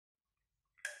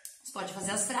Você pode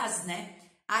fazer as frases, né?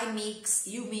 I mix,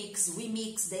 you mix, we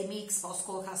mix, they mix. Posso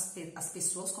colocar as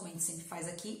pessoas, como a gente sempre faz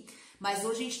aqui. Mas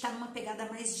hoje a gente tá numa pegada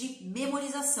mais de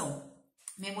memorização.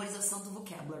 Memorização do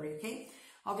vocabulary, ok?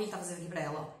 Olha o que ele tá fazendo aqui pra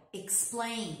ela, ó.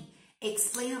 Explain.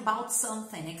 Explain about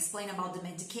something. Explain about the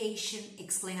medication.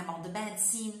 Explain about the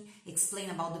medicine. Explain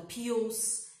about the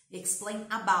pills. Explain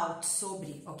about,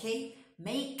 sobre, ok?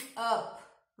 Make up.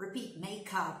 Repeat,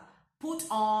 make up. Put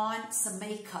on some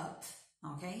makeup.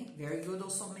 Ok? Very good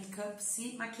also makeup,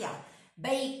 se maquiar.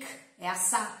 Bake é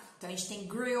assar. Então a gente tem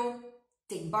grill,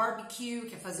 tem barbecue,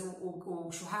 que é fazer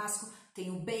o churrasco.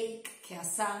 Tem o bake, que é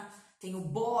assar. Tem o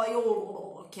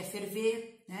boil, que é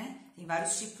ferver, né? Tem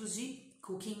vários tipos de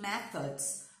cooking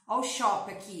methods. Olha o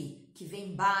shop aqui, que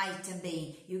vem buy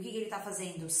também. E o que ele tá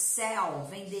fazendo? Sell,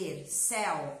 vender,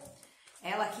 sell.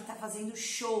 Ela aqui tá fazendo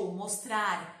show,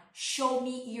 mostrar. Show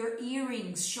me your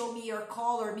earrings, show me your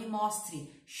collar, me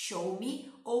mostre. Show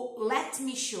me ou let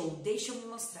me show, deixa eu me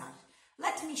mostrar.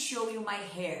 Let me show you my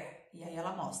hair. E aí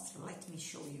ela mostra, let me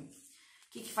show you. O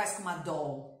que faz com uma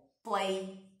doll?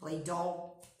 Play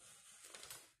doll.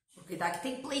 Porque daqui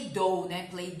tem play doh, né?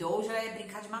 Play doh já é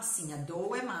brincar de massinha.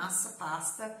 Dough é massa,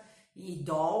 pasta. E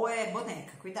doll é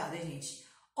boneca. Cuidado, hein, gente?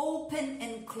 Open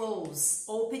and close.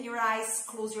 Open your eyes,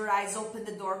 close your eyes, open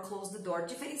the door, close the door.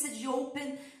 Diferença de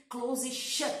open, close e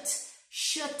shut.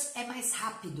 Shut é mais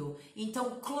rápido.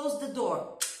 Então, close the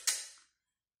door.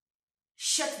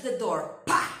 Shut the door.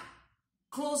 Pá!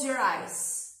 Close your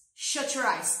eyes. Shut your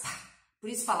eyes. Pá! Por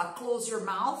isso fala close your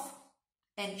mouth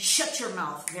and shut your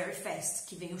mouth very fast.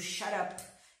 Que vem o shut up,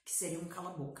 que seria um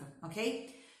cala-boca,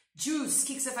 ok? Juice. O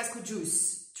que você faz com o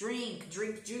juice? Drink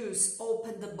juice.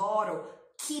 Open the bottle.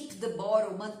 Keep the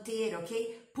bottle, manter,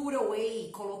 ok? Put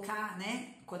away, colocar,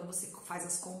 né? Quando você faz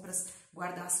as compras,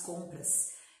 guardar as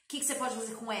compras. O que você pode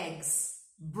fazer com eggs?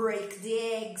 Break the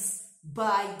eggs,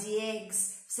 buy the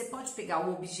eggs. Você pode pegar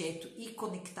o objeto e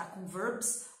conectar com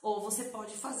verbs, ou você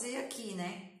pode fazer aqui,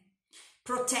 né?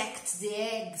 Protect the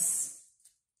eggs.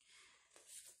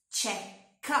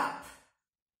 Check up.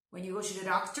 When you go to the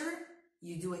doctor,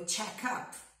 you do a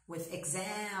check-up with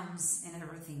exams and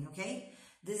everything, okay?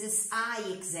 This is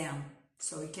eye exam,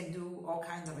 so you can do all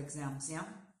kinds of exams, yeah?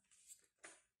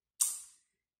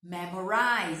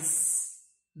 Memorize.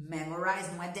 Memorize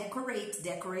não é decorate.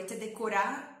 Decorate é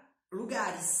decorar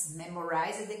lugares.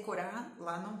 Memorize é decorar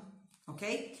lá no...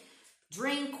 Ok?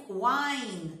 Drink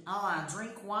wine. Olha lá,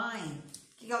 drink wine.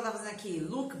 O que ela tá fazendo aqui?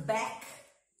 Look back.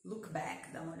 Look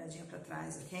back. Dá uma olhadinha pra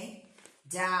trás, ok?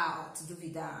 Doubt.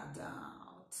 Duvidar.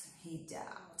 Doubt. He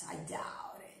doubt. I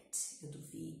doubt it. Eu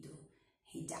duvido.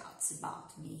 He doubts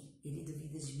about me. Ele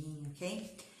duvida de mim,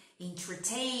 ok?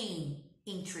 Entertain.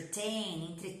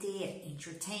 Entertain. Entreter.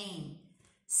 Entertain.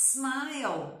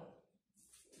 Smile.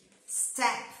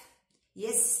 Step. E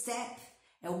esse step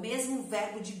é o mesmo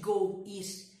verbo de go, ir.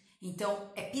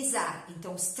 Então, é pisar.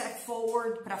 Então, step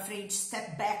forward, para frente,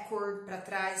 step backward, para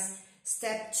trás,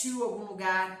 step to algum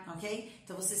lugar, ok?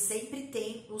 Então, você sempre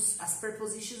tem as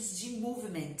prepositions de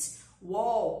movement.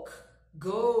 Walk,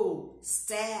 go,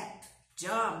 step,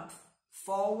 jump,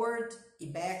 forward e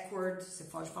backward. Você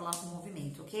pode falar com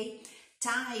movimento, ok?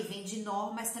 Tie vem de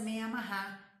nó, mas também é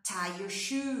amarrar. Tie your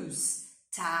shoes.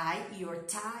 Tie your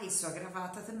tie, sua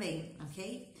gravata também,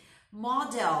 ok?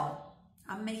 Model.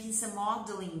 I'm making some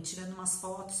modeling, tirando umas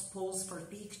fotos, pose for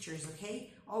pictures,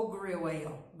 ok? Olha o grill aí,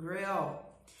 ó. Grill.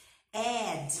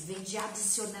 Add, vem de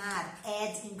adicionar.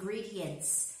 Add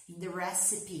ingredients in the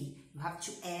recipe. You have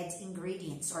to add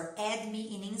ingredients. Or add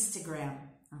me in Instagram,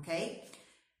 ok?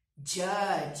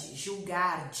 Judge,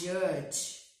 julgar,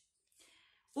 judge.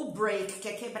 O break, que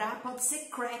é quebrar, pode ser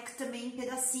crack também em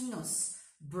pedacinhos.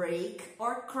 Break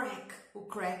or crack. O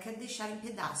crack é deixar em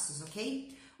pedaços,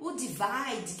 ok? O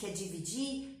divide, que é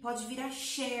dividir, pode virar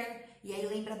share. E aí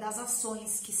lembra das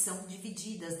ações que são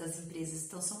divididas das empresas.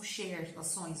 Então são share,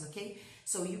 ações, ok?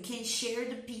 So you can share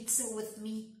the pizza with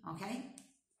me, ok?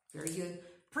 Very good.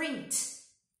 Print.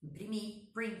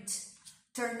 Imprimir, print.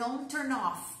 Turn on, turn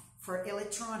off. For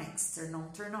electronics. Turn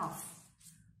on, turn off.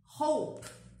 Hope.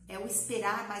 É o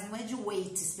esperar, mas não é de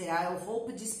wait, esperar. É o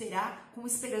hope de esperar com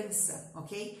esperança,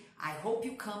 ok? I hope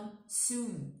you come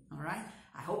soon, alright?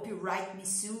 I hope you write me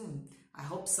soon. I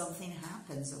hope something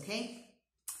happens, ok?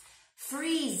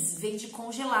 Freeze vem de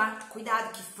congelar.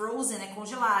 Cuidado que frozen é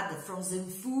congelada. Frozen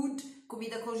food,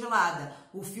 comida congelada.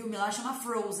 O filme lá chama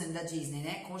Frozen da Disney,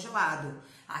 né? Congelado.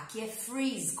 Aqui é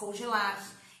freeze, congelar.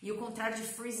 E o contrário de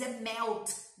freeze é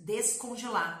melt,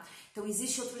 descongelar. Então,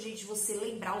 existe outro jeito de você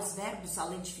lembrar os verbos,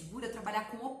 além de figura, trabalhar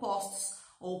com opostos.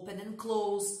 Open and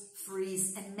close,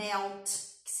 freeze and melt,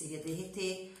 que seria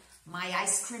derreter. My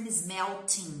ice cream is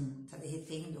melting. Tá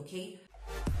derretendo, ok?